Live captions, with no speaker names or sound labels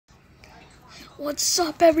What's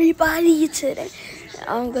up, everybody? Today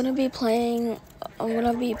I'm gonna be playing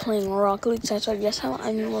Rocket League. So guess how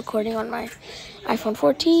I'm recording on my iPhone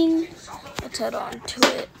 14. Let's head on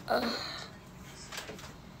to it.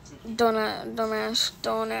 Don't ask.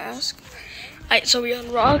 Alright, so we're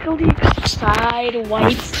on Rocket League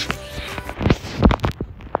Sidewipe.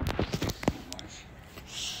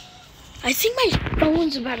 I think my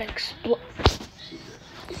phone's about to explode.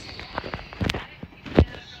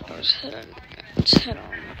 Let's head on.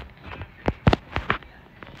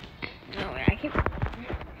 No way, I can't.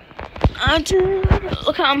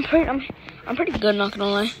 Look, I'm pretty good. Not gonna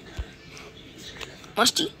lie.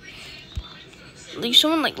 Musty. If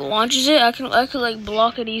someone like launches it, I could like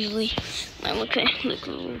block it easily. Like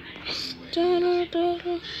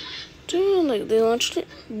they launched it,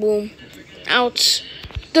 boom, out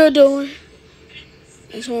the door.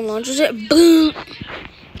 And someone launches it, boom.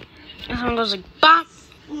 And someone goes like bop,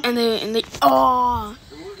 and they oh.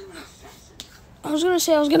 I was gonna.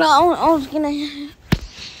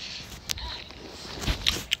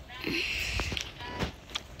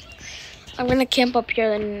 I'm gonna camp up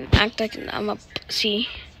here and act like I'm up. See?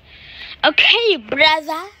 Okay,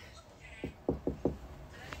 brother.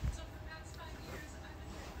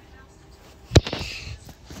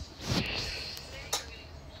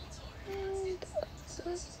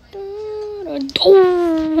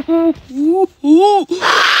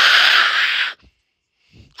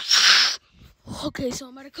 Okay, so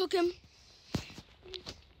I'm gonna cook him.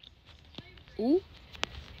 Ooh.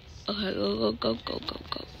 Okay, go.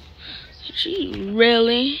 She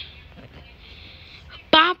really?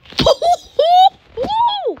 Bop.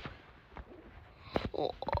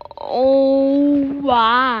 Oh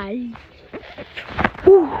my.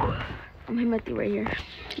 Ooh. I'm hitting my thing right here.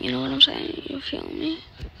 You know what I'm saying? You feel me?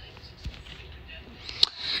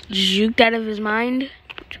 Juked out of his mind.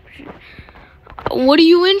 What are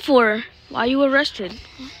you in for? Why are you arrested?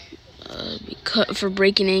 Because for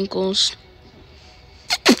breaking ankles.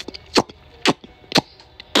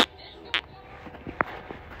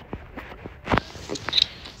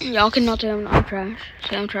 Y'all cannot tell him I'm trash.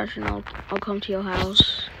 Say I'm trash and I'll come to your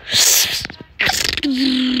house.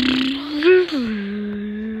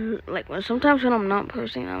 Like sometimes when I'm not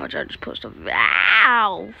posting that much, I just post a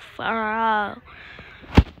vow. Phone.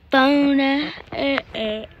 I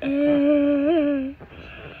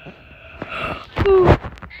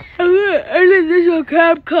think this is a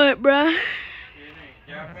cap cut, bruh.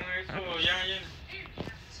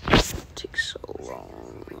 Takes so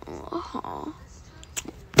long.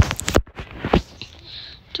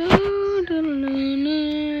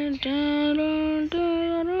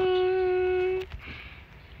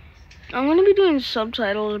 I'm gonna be doing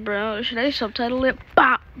subtitles, bro. Should I subtitle it?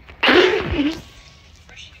 Bop.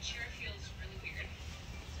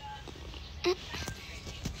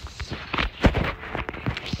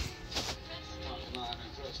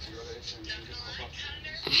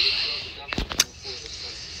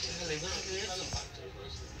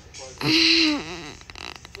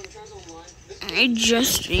 I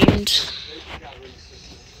just streamed.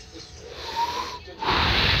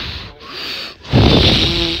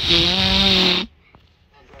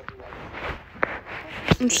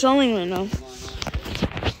 I'm selling right now.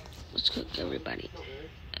 Let's cook everybody.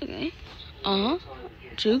 Okay.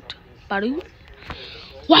 Juked. Badu.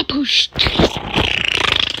 Wapoosh.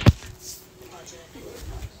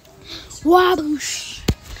 Waboosh.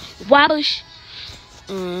 Waboosh.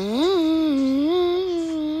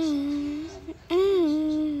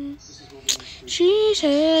 She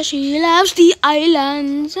says she loves the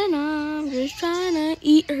islands, and I'm just trying to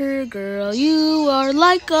eat her, girl. You are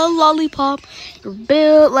like a lollipop, you're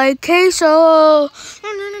built like queso.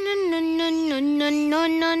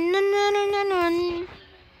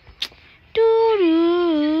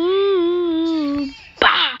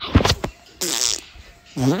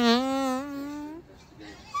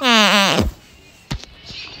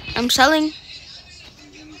 I'm selling.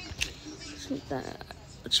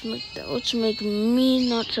 Let's make me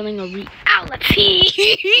not selling a reality.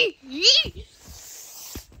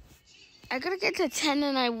 I gotta get to 10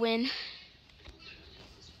 and I win.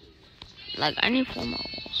 Like I need 4 more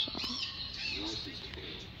also.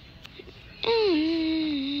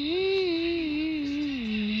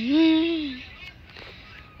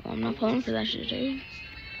 Well, I'm not pulling for that shit, dude.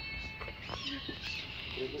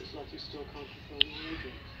 It looks like you still can't control your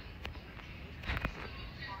agent.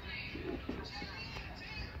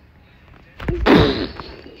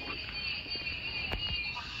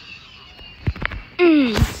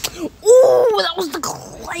 Ooh, that was the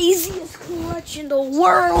craziest clutch in the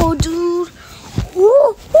world, dude.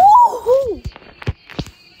 Ooh.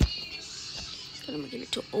 Try to make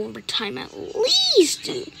it to overtime at least,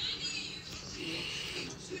 dude.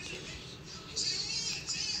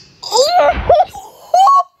 Oh!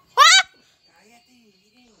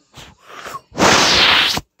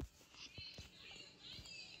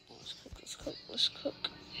 Let's cook.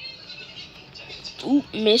 Ooh,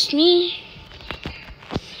 missed me.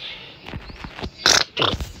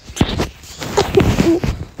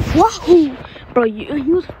 Wahoo! Bro,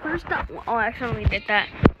 you was first up. Oh, I accidentally did that.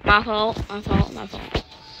 My fault. I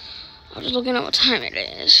was just looking at what time it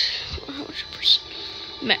is. How much percent?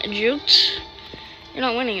 Matt juked. You're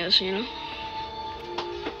not winning this, you know.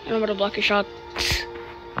 I don't know how to block your shot.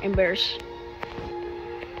 Embarrassing.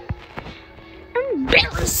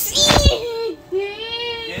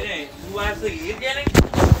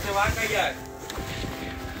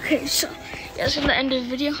 Okay, so that's the end of the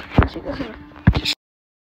video.